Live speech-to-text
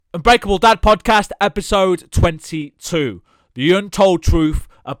Unbreakable Dad Podcast, episode 22. The Untold Truth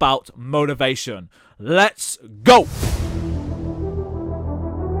About Motivation. Let's go!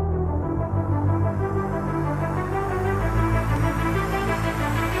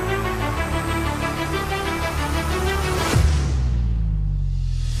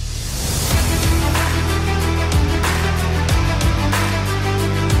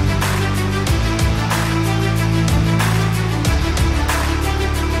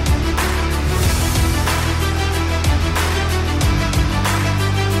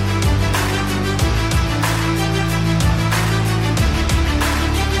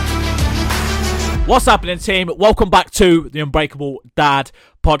 What's happening, team? Welcome back to the Unbreakable Dad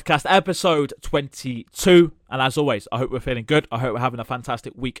Podcast, episode 22. And as always, I hope we're feeling good. I hope we're having a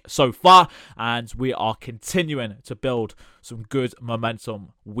fantastic week so far. And we are continuing to build some good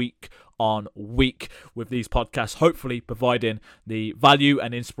momentum week on week with these podcasts, hopefully providing the value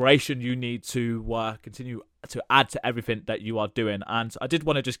and inspiration you need to continue to add to everything that you are doing. And I did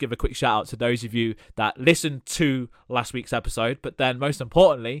want to just give a quick shout out to those of you that listened to last week's episode, but then most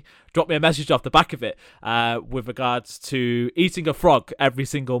importantly, drop me a message off the back of it with regards to eating a frog every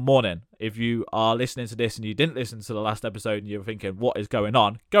single morning. If you are listening to this and you didn't listen to the last episode and you're thinking, what is going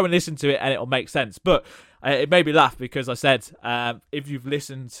on? Go and listen to it and it'll make sense. But it made me laugh because I said, if you've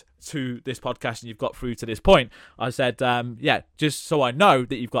listened to this podcast and you've got through to this point, I said, just so I know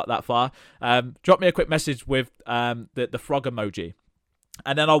that you've got that far, drop me a quick message with the frog emoji.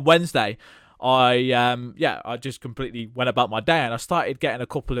 And then on Wednesday, I just completely went about my day and I started getting a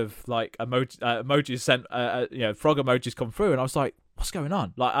couple of like emojis sent, frog emojis come through, and I was like, what's going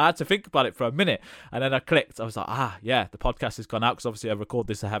on? Like, I had to think about it for a minute, and then I clicked. I was like, the podcast has gone out because obviously I record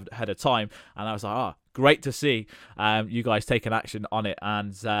this ahead of time, and I was like, great to see you guys taking action on it.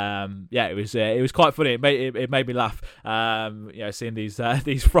 And it was quite funny. It made me laugh, seeing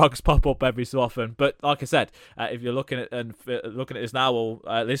these frogs pop up every so often. But like I said, if you're looking at this now or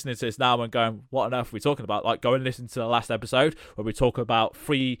listening to this now and going, what on earth are we talking about? Like, go and listen to the last episode where we talk about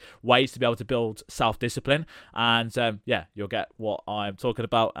 3 ways to be able to build self-discipline, and you'll get what I'm talking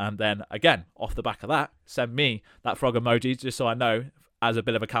about. And then again, off the back of that, send me that frog emoji just so I know, as a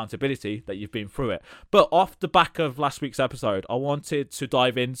bit of accountability, that you've been through it. But off the back of last week's episode, I wanted to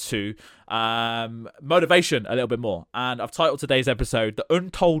dive into motivation a little bit more. And I've titled today's episode, The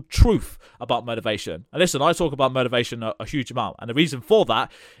Untold Truth About Motivation. And listen, I talk about motivation a huge amount. And the reason for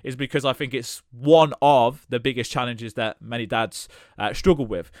that is because I think it's one of the biggest challenges that many dads struggle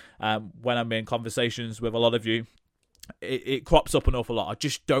with. When I'm in conversations with a lot of you, it crops up an awful lot. I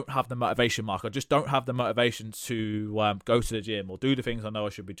just don't have the motivation, Mark. I just don't have the motivation to go to the gym or do the things I know I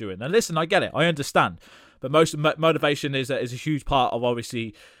should be doing. And listen, I get it. I understand. But most motivation is a huge part of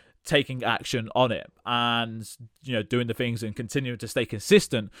obviously taking action on it and, doing the things and continuing to stay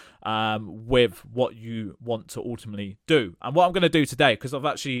consistent with what you want to ultimately do. And what I'm going to do today, because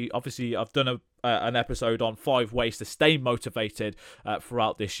I've done an episode on 5 ways to stay motivated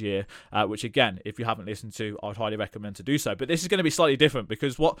throughout this year, which again, if you haven't listened to, I'd highly recommend to do so. But this is going to be slightly different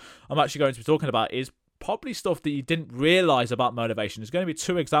because what I'm actually going to be talking about is probably stuff that you didn't realize about motivation. There's going to be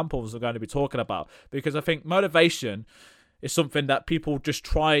 2 examples I'm going to be talking about, because I think motivation is something that people just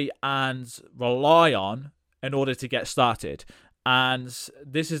try and rely on in order to get started. And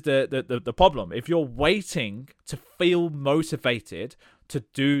this is the problem. If you're waiting to feel motivated to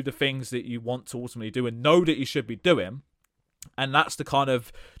do the things that you want to ultimately do and know that you should be doing, and that's the kind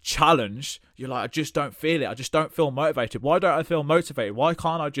of challenge, you're like, I just don't feel it. I just don't feel motivated. Why don't I feel motivated? Why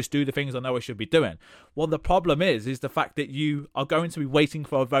can't I just do the things I know I should be doing? Well, the problem is the fact that you are going to be waiting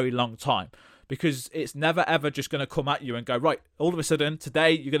for a very long time. Because it's never, ever just going to come at you and go, right, all of a sudden,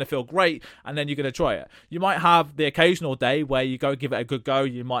 today, you're going to feel great, and then you're going to try it. You might have the occasional day where you go give it a good go.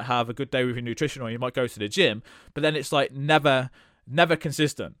 You might have a good day with your nutrition, or you might go to the gym. But then it's like never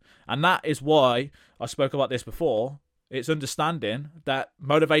consistent. And that is why I spoke about this before. It's understanding that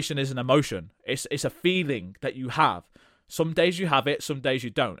motivation is an emotion. It's a feeling that you have. Some days you have it, some days you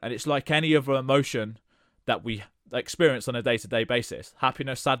don't. And it's like any other emotion that we experience on a day-to-day basis.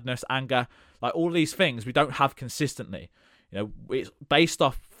 Happiness, sadness, anger, like all these things we don't have consistently. It's based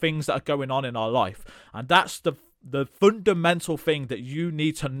off things that are going on in our life. And that's the fundamental thing that you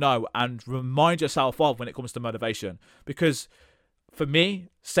need to know and remind yourself of when it comes to motivation. Because for me,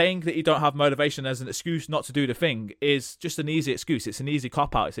 saying that you don't have motivation as an excuse not to do the thing is just an easy excuse. It's an easy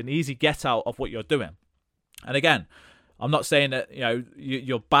cop-out. It's an easy get-out of what you're doing. And again, I'm not saying that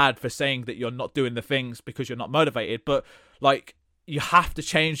you're bad for saying that you're not doing the things because you're not motivated, but like you have to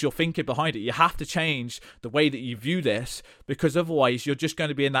change your thinking behind it. You have to change the way that you view this, because otherwise you're just going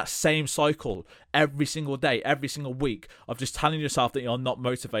to be in that same cycle every single day, every single week of just telling yourself that you're not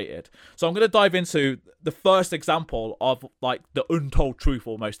motivated. So I'm going to dive into the first example of like the untold truth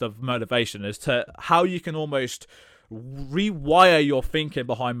almost of motivation as to how you can almost rewire your thinking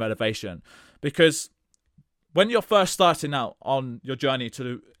behind motivation. Because when you're first starting out on your journey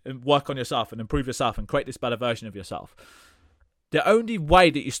to work on yourself and improve yourself and create this better version of yourself, the only way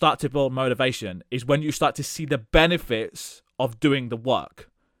that you start to build motivation is when you start to see the benefits of doing the work.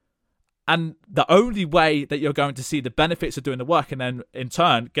 And the only way that you're going to see the benefits of doing the work and then in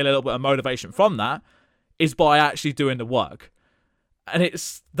turn get a little bit of motivation from that is by actually doing the work. And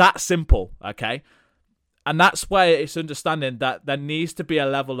it's that simple, okay? And that's where it's understanding that there needs to be a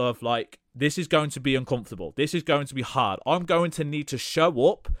level of like, this is going to be uncomfortable. This is going to be hard. I'm going to need to show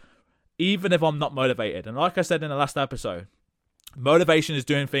up even if I'm not motivated. And like I said in the last episode, motivation is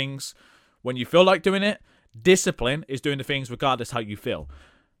doing things when you feel like doing it. Discipline is doing the things regardless how you feel.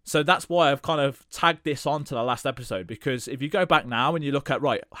 So that's why I've kind of tagged this on to the last episode, because if you go back now and you look at,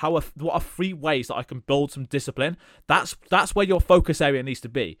 right, what are 3 ways that I can build some discipline? That's where your focus area needs to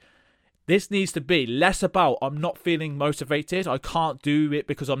be. This needs to be less about I'm not feeling motivated, I can't do it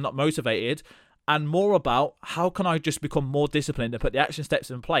because I'm not motivated, and more about how can I just become more disciplined and put the action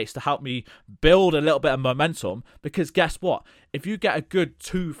steps in place to help me build a little bit of momentum. Because guess what? If you get a good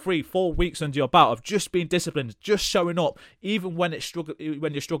 2, 3, 4 weeks under your belt of just being disciplined, just showing up, even when you're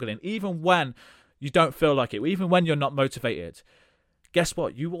struggling, even when you don't feel like it, even when you're not motivated, guess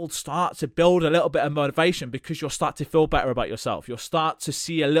what? You will start to build a little bit of motivation because you'll start to feel better about yourself. You'll start to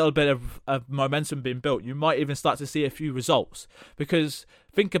see a little bit of momentum being built. You might even start to see a few results. Because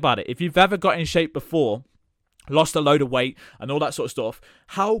think about it. If you've ever got in shape before, lost a load of weight and all that sort of stuff,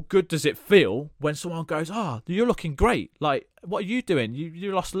 how good does it feel when someone goes, you're looking great. Like, what are you doing?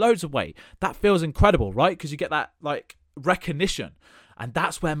 You lost loads of weight. That feels incredible, right? Because you get that like recognition. And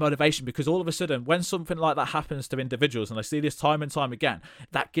that's where motivation, because all of a sudden, when something like that happens to individuals, and I see this time and time again,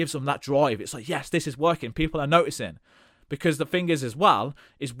 that gives them that drive. It's like, yes, this is working. People are noticing. Because the thing is as well,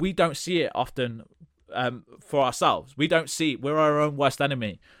 is we don't see it often for ourselves. We don't see, we're our own worst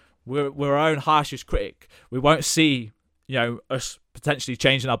enemy. We're our own harshest critic. We won't see, us potentially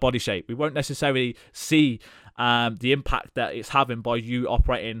changing our body shape. We won't necessarily see the impact that it's having by you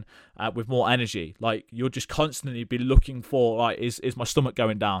operating with more energy. Like, you'll just constantly be looking for, like, is my stomach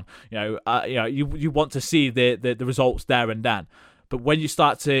going down? You want to see the results there and then. But when you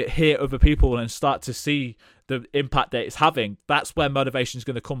start to hear other people and start to see the impact that it's having, that's where motivation is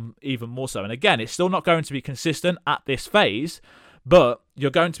going to come even more so. And again, it's still not going to be consistent at this phase, but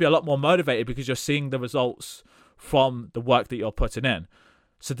you're going to be a lot more motivated because you're seeing the results from the work that you're putting in.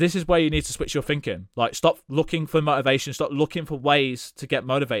 So this is where you need to switch your thinking. Like, stop looking for motivation, stop looking for ways to get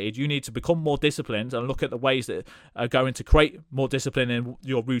motivated. You need to become more disciplined and look at the ways that are going to create more discipline in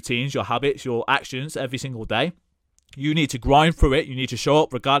your routines, your habits, your actions every single day. You need to grind through it. You need to show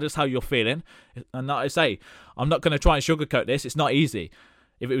up regardless how you're feeling. And like I say, I'm not going to try and sugarcoat this. It's not easy.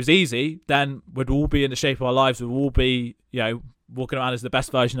 If it was easy, then we'd all be in the shape of our lives. We'd all be, walking around as the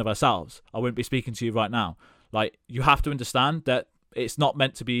best version of ourselves. I wouldn't be speaking to you right now. Like, you have to understand that it's not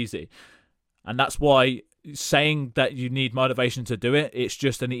meant to be easy. And that's why saying that you need motivation to do it, it's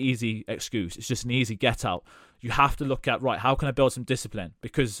just an easy excuse. It's just an easy get out. You have to look at, right, how can I build some discipline?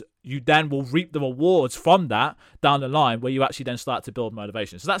 Because you then will reap the rewards from that down the line where you actually then start to build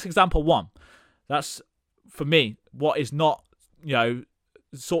motivation. So that's example 1. That's, for me, what is not,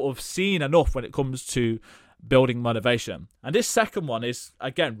 sort of seen enough when it comes to building motivation. And this second one is,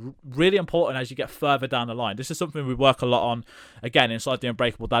 again, really important as you get further down the line. This is something we work a lot on, again, inside the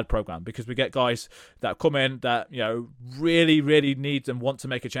Unbreakable Dad program, because we get guys that come in that, really, really need and want to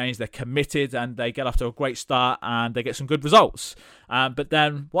make a change. They're committed and they get off to a great start and they get some good results. But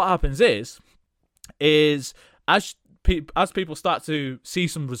then what happens is as people start to see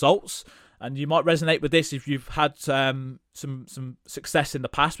some results, and you might resonate with this if you've had some success in the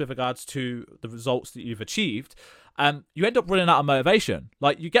past with regards to the results that you've achieved, you end up running out of motivation.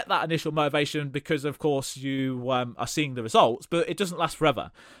 Like, you get that initial motivation because, of course, you are seeing the results, but it doesn't last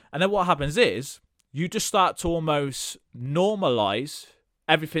forever. And then what happens is you just start to almost normalize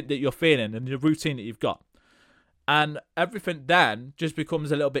everything that you're feeling and the routine that you've got. And everything then just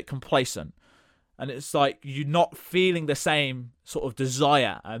becomes a little bit complacent. And it's like you're not feeling the same sort of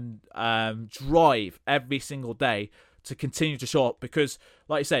desire and drive every single day to continue to show up. Because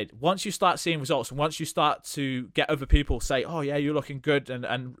like I said, once you start seeing results and once you start to get other people say, oh yeah, you're looking good,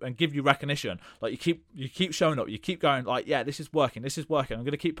 and give you recognition, like you keep showing up, you keep going like, yeah, this is working, I'm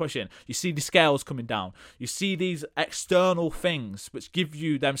going to keep pushing. You see the scales coming down, you see these external things which give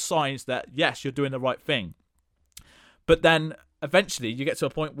you them signs that yes, you're doing the right thing. But then eventually you get to a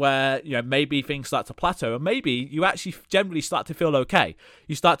point where, you know, maybe things start to plateau, and maybe you actually generally start to feel okay.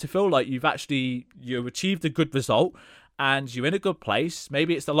 You start to feel like you've achieved a good result and you're in a good place.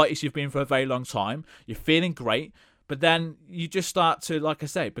 Maybe it's the lightest you've been for a very long time. You're feeling great. But then you just start to, like I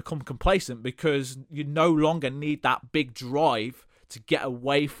say, become complacent because you no longer need that big drive to get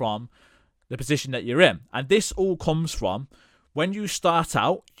away from the position that you're in. And this all comes from when you start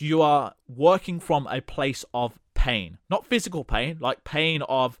out, you are working from a place of pain, not physical pain, like pain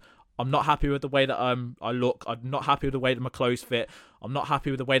of I'm not happy with the way that I look, I'm not happy with the way that my clothes fit, I'm not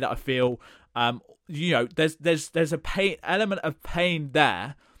happy with the way that I feel. You know, there's a pain element of pain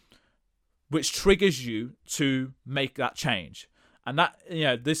there, which triggers you to make that change. And that, you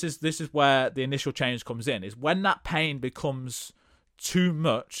know, this is where the initial change comes in. Is when that pain becomes too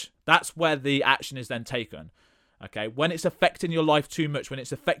much, that's where the action is then taken. Okay, when it's affecting your life too much, when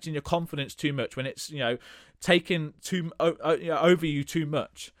it's affecting your confidence too much, when it's, you know, taking over you too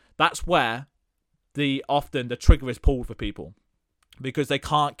much, that's where often the trigger is pulled for people, because they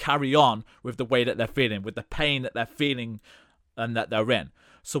can't carry on with the way that they're feeling, with the pain that they're feeling and that they're in.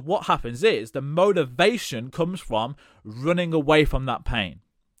 So what happens is the motivation comes from running away from that pain.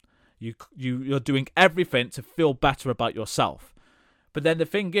 You're doing everything to feel better about yourself. But then the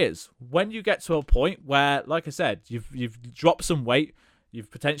thing is, when you get to a point where, like I said, you've dropped some weight, you've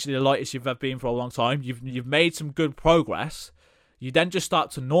potentially the lightest you've ever been for a long time, you've made some good progress, you then just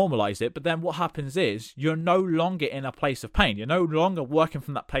start to normalize it. But then what happens is you're no longer in a place of pain. You're no longer working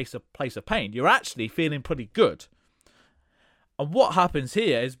from that place of pain. You're actually feeling pretty good. And what happens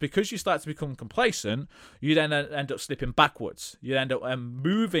here is because you start to become complacent, you then end up slipping backwards. You end up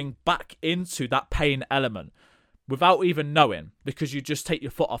moving back into that pain element without even knowing, because you just take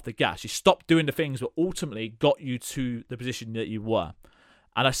your foot off the gas. You stop doing the things that ultimately got you to the position that you were.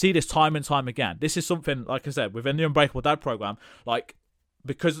 And I see this time and time again. This is something, like I said, within the Unbreakable Dad program, like,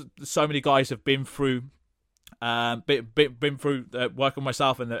 because so many guys have been through working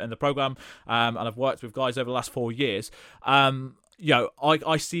myself in the program, and I've worked with guys over the last 4 years. You know,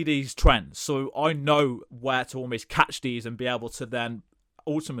 I see these trends, so I know where to almost catch these and be able to then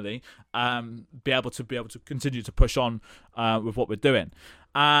ultimately be able to continue to push on with what we're doing.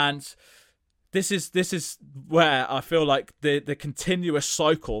 And this is where I feel like the continuous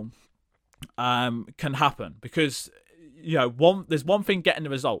cycle can happen, because, you know, there's one thing getting the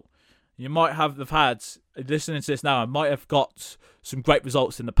result. You might have had, listening to this now, I might have got some great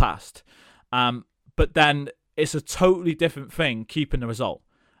results in the past, but then it's a totally different thing keeping the result.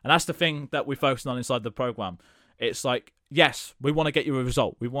 And that's the thing that we're focusing on inside the program. It's like, yes, we want to get you a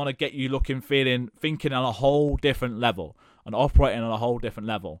result. We want to get you looking, feeling, thinking on a whole different level and operating on a whole different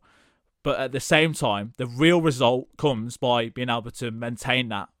level. But at the same time, the real result comes by being able to maintain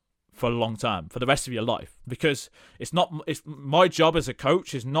that for a long term, for the rest of your life. Because it's my job as a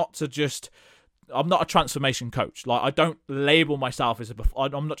coach is not to just, I'm not a transformation coach. Like, I don't label myself as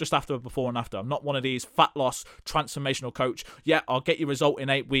I'm not just after a before and after. I'm not one of these fat loss transformational coach. Yeah, I'll get you a result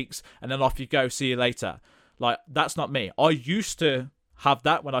in 8 weeks and then off you go. See you later. Like, that's not me. I used to have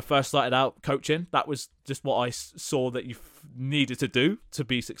that when I first started out coaching. That was just what I saw that you needed to do to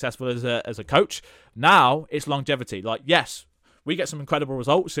be successful as a coach. Now it's longevity. Like, yes, we get some incredible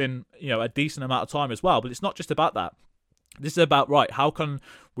results in, you know, a decent amount of time as well, but it's not just about that. This is about, right, how can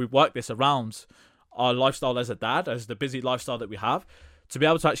we work this around our lifestyle as a dad, as the busy lifestyle that we have, to be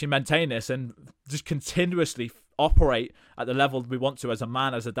able to actually maintain this and just continuously operate at the level we want to as a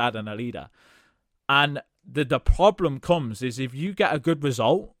man, as a dad, and a leader. And the problem comes is if you get a good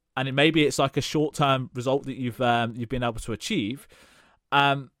result, and maybe it's like a short-term result that you've been able to achieve,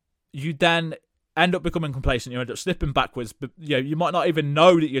 you then end up becoming complacent. You end up slipping backwards. But, you know, you might not even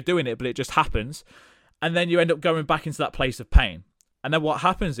know that you're doing it, but it just happens. And then you end up going back into that place of pain. And then what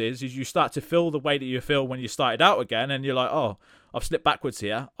happens is you start to feel the way that you feel when you started out again, and you're like, oh, I've slipped backwards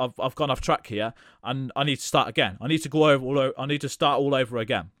here. I've gone off track here, and I need to start again. I need to start all over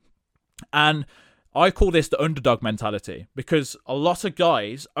again. And I call this the underdog mentality, because a lot of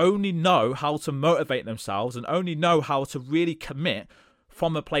guys only know how to motivate themselves and only know how to really commit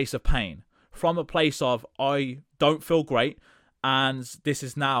from a place of pain, from a place of, I don't feel great, and this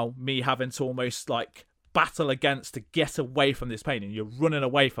is now me having to almost like battle against to get away from this pain, and you're running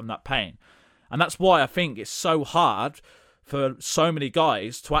away from that pain. And that's why I think it's so hard for so many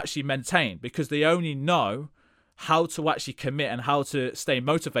guys to actually maintain, because they only know how to actually commit and how to stay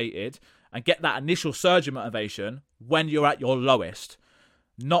motivated and get that initial surge of motivation when you're at your lowest,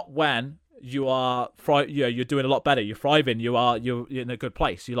 not when you are you're doing a lot better, you're thriving, you're in a good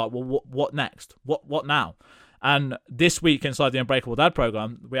place. You're like, well, what next? What now? And this week inside the Unbreakable Dad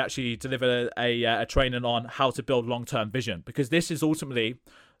program, we actually delivered a training on how to build long-term vision, because this is ultimately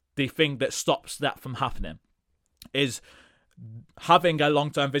the thing that stops that from happening, is having a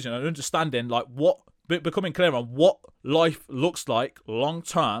long-term vision and understanding like becoming clear on what life looks like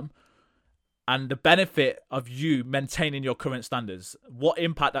long-term and the benefit of you maintaining your current standards, what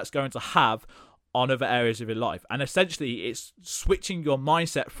impact that's going to have on other areas of your life. And essentially it's switching your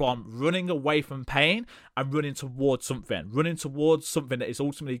mindset from running away from pain and running towards something that is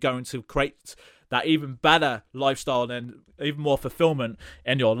ultimately going to create that even better lifestyle and even more fulfillment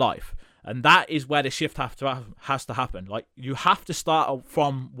in your life. And that is where the shift has to happen. Like, you have to start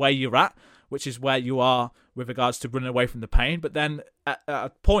from where you're at, which is where you are with regards to running away from the pain. But then at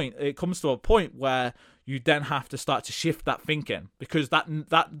a point, it comes to a point where you then have to start to shift that thinking, because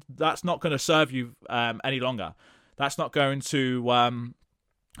that's not going to serve you any longer. That's not going to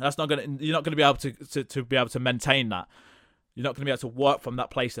you're not going to be able to be able to maintain that. You're not going to be able to work from that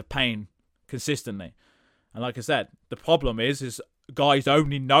place of pain consistently. And like I said, the problem is guys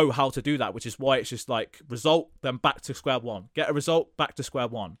only know how to do that, which is why it's just like result, then back to square one. Get a result, back to square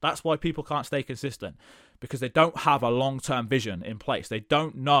one. That's why people can't stay consistent, because they don't have a long-term vision in place. They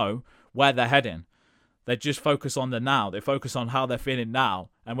don't know where they're heading. They just focus on the now. They focus on how they're feeling now.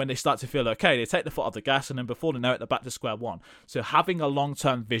 And when they start to feel okay, they take the foot off the gas, and then before they know it, they're back to square one. So having a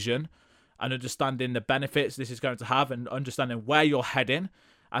long-term vision and understanding the benefits this is going to have and understanding where you're heading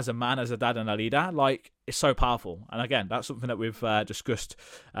as a man, as a dad and a leader, like, it's so powerful. And again, that's something that we've discussed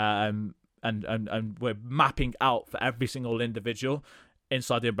and we're mapping out for every single individual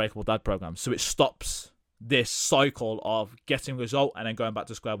inside the Unbreakable Dad program. So it stops this cycle of getting a result and then going back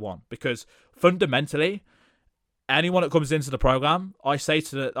to square one. Because fundamentally, anyone that comes into the program, I say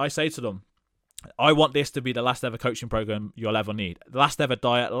to them, I want this to be the last ever coaching program you'll ever need. The last ever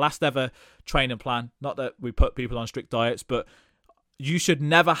diet, the last ever training plan. Not that we put people on strict diets, but you should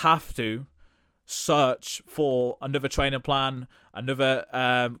never have to search for another training plan,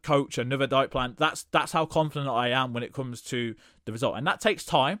 another coach, another diet plan. That's how confident I am when it comes to the result. And that takes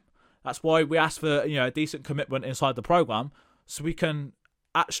time. That's why we ask for a decent commitment inside the program, so we can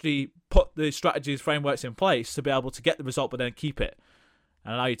actually put the strategies, frameworks in place to be able to get the result, but then keep it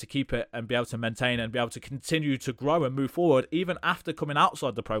and allow you to keep it and be able to maintain and be able to continue to grow and move forward even after coming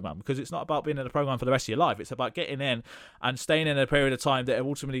outside the program. Because it's not about being in the program for the rest of your life. It's about getting in and staying in a period of time that are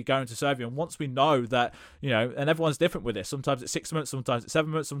ultimately going to serve you. And once we know that, and everyone's different with this. Sometimes it's 6 months, sometimes it's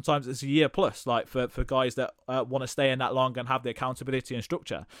 7 months, sometimes it's a year plus, like for guys that want to stay in that long and have the accountability and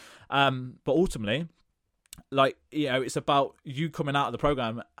structure. But ultimately, it's about you coming out of the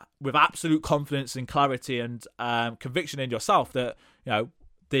program with absolute confidence and clarity and conviction in yourself that,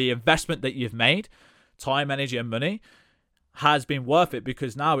 the investment that you've made, time, energy, and money, has been worth it,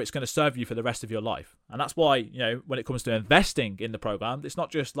 because now it's going to serve you for the rest of your life. And that's why, when it comes to investing in the program, it's not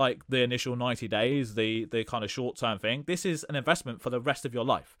just like the initial 90 days, the kind of short-term thing. This is an investment for the rest of your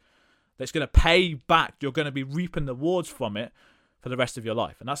life that's going to pay back. You're going to be reaping the rewards from it for the rest of your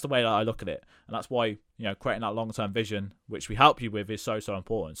life. And that's the way that I look at it. And that's why, creating that long-term vision, which we help you with, is so, so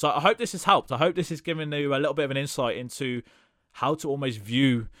important. So I hope this has helped. I hope this has given you a little bit of an insight into how to almost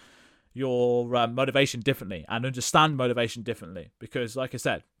view your motivation differently and understand motivation differently. Because like I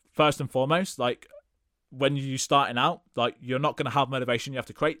said, first and foremost, like when you're starting out, like you're not going to have motivation. You have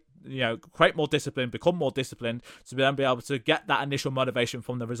to create more discipline, become more disciplined to then be able to get that initial motivation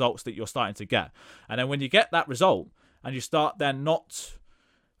from the results that you're starting to get. And then when you get that result and you start then not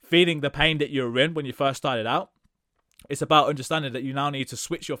feeling the pain that you were in when you first started out, it's about understanding that you now need to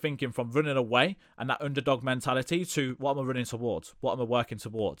switch your thinking from running away and that underdog mentality to what am I running towards? What am I working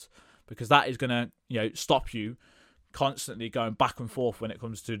towards? Because that is going to, stop you constantly going back and forth when it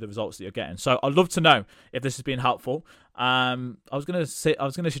comes to the results that you're getting. So I'd love to know if this has been helpful. I was going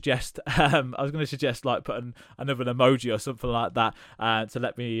to suggest like putting another emoji or something like that to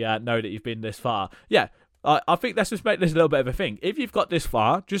let me know that you've been this far. Yeah. I think let's just make this a little bit of a thing. If you've got this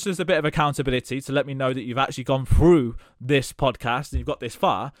far, just as a bit of accountability to let me know that you've actually gone through this podcast and you've got this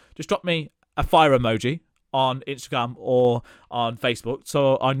far, just drop me a fire emoji on Instagram or on Facebook,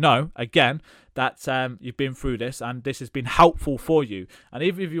 so I know, again, that you've been through this and this has been helpful for you. And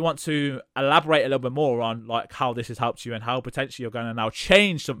even if you want to elaborate a little bit more on like how this has helped you and how potentially you're going to now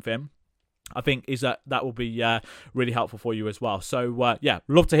change something I think is that will be really helpful for you as well. So yeah,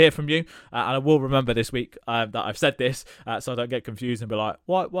 love to hear from you, and I will remember this week that I've said this, so I don't get confused and be like,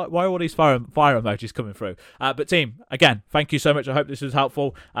 why are all these fire emojis coming through? But team, again, thank you so much. I hope this was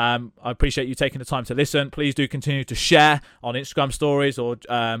helpful. I appreciate you taking the time to listen. Please do continue to share on Instagram stories, or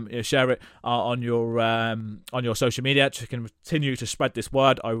share it on your social media to continue to spread this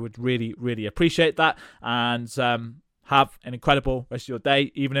word. I would really appreciate that. And have an incredible rest of your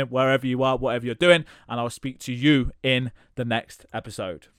day, evening, wherever you are, whatever you're doing, and I'll speak to you in the next episode.